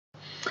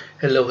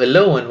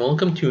Hello and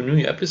welcome to a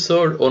new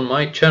episode on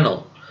my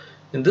channel.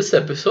 In this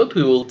episode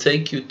we will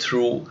take you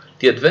through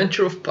the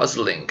adventure of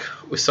puzzling.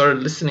 We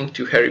started listening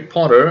to Harry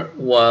Potter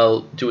while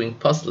doing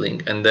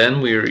puzzling, and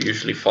then we're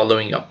usually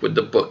following up with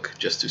the book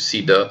just to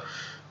see the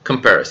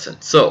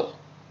comparison. So,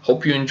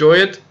 hope you enjoy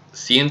it.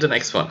 See you in the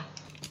next one.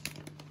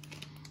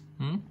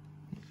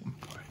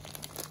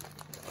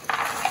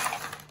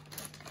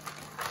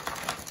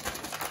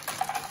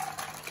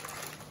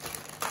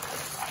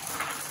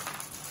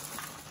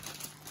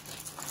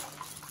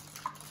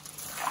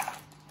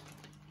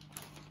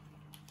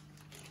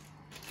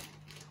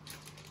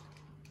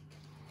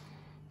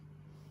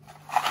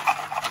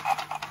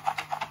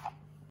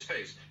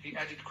 He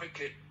added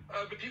quickly,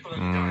 but people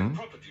only die in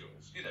proper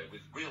duels,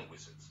 with real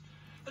wizards.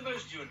 The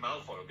most you and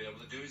Malfoy will be able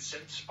to do is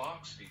send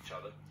sparks at each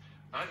other.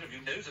 Neither of you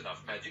knows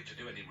enough magic to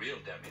do any real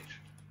damage.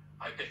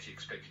 I bet he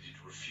expected you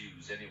to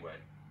refuse anyway.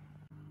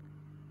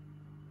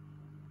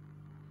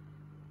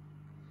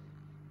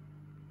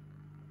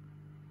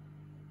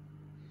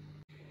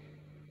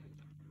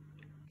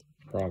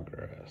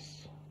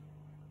 Progress.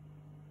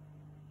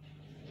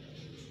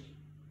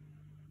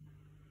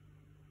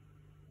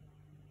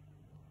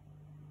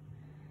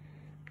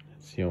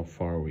 Let's see how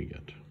far we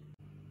get.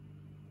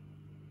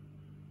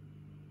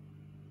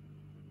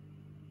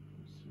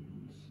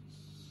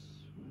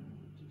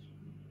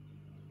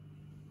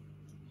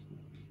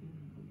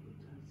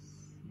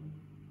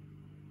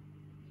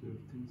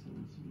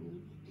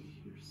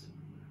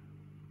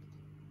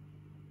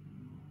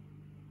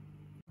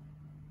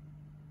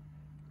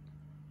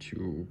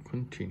 To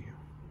continue.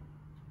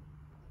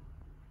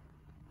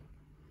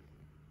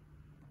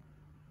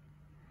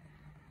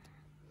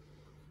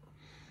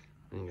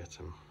 And get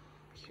some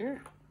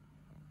here.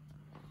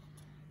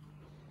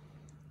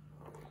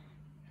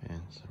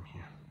 And some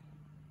here.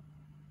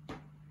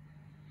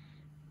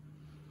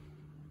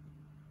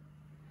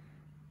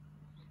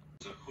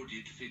 A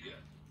hooded figure,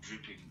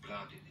 dripping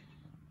blood in it.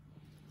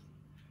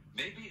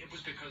 Maybe it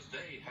was because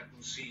they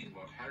hadn't seen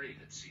what Harry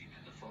had seen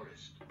in the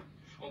forest.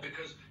 Or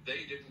because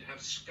they didn't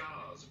have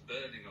scars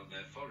burning on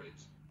their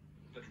foreheads.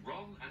 But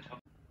Ron and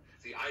Hermione,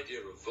 the idea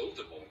of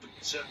Voldemort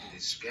certainly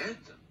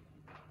scared them.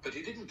 But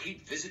he didn't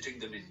keep visiting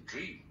them in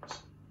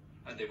dreams.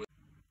 And they were...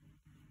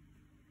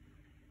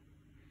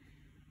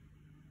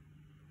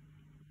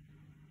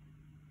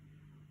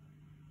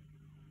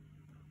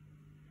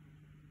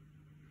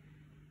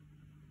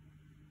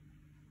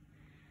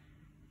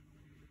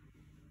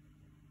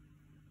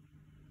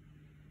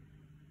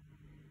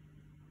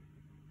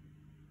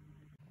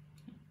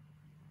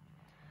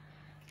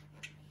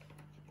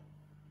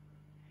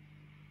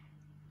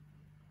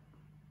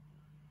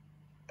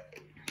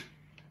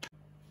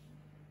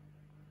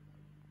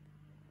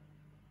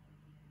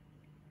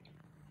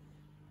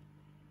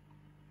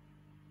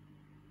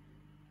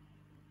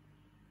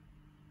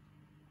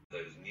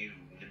 those new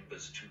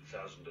Nimbus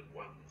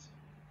 2001s.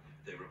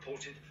 They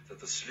reported that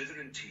the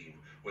Slytherin team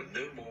were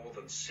no more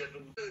than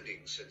 7 burning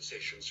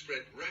sensations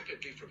spread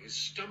rapidly from his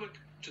stomach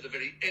to the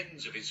very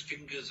ends of his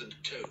fingers and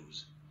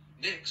toes.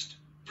 Next,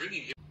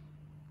 bringing him...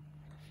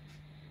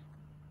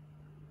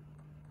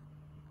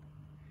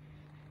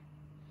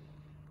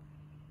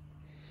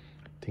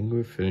 I think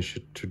we finish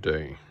it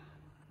today.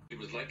 He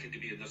was likely to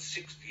be in the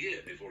 6th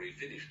year before he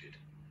finished it.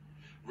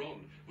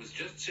 Ron was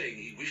just saying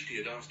he wished he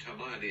had asked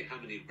Hermione how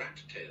many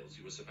rat tails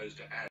he was supposed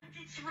to add.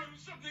 To throw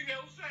something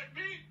else at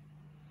me?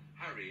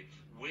 Harry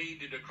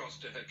waded across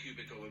to her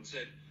cubicle and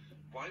said,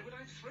 "Why would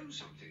I throw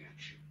something at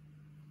you?"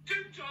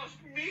 "Don't ask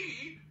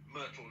me,"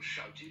 Myrtle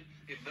shouted,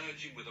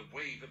 emerging with a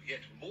wave of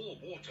yet more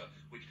water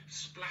which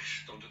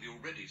splashed onto the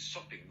already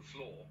sopping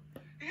floor.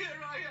 "Here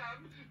I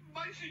am,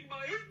 minding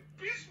my own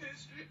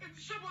business, and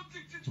someone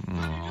thinks it's funny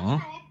to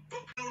throw a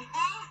book. Ha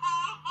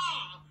ha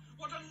ha!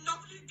 What a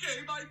lovely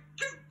game, I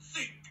don't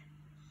think."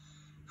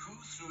 "Who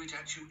threw it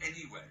at you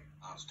anyway?"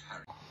 asked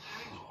Harry.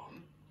 "Hang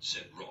on,"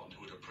 said Ron,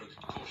 who had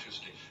approached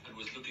cautiously and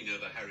was looking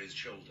over Harry's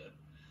shoulder.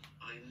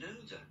 "I know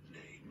that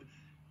name.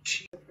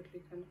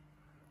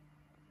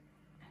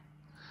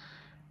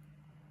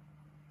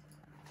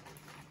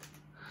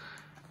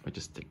 We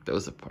just take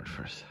those apart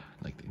first,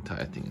 like the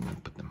entire thing, and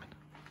then put them in.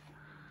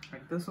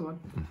 Like this one?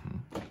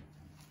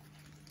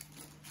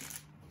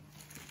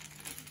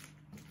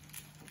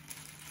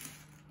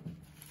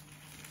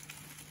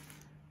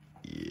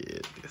 Yeah,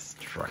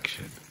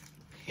 destruction.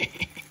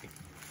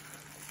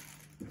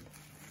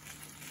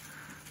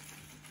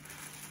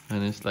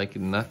 And it's like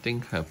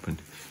nothing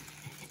happened.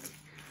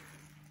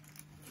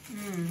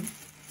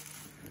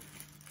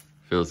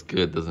 Feels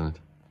good, doesn't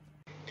it?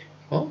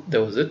 Well, that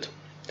was it.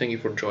 Thank you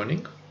for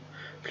joining.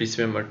 Please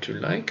remember to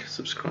like,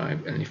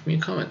 subscribe, and leave me a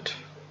comment.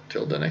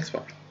 Till the next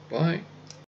one. Bye.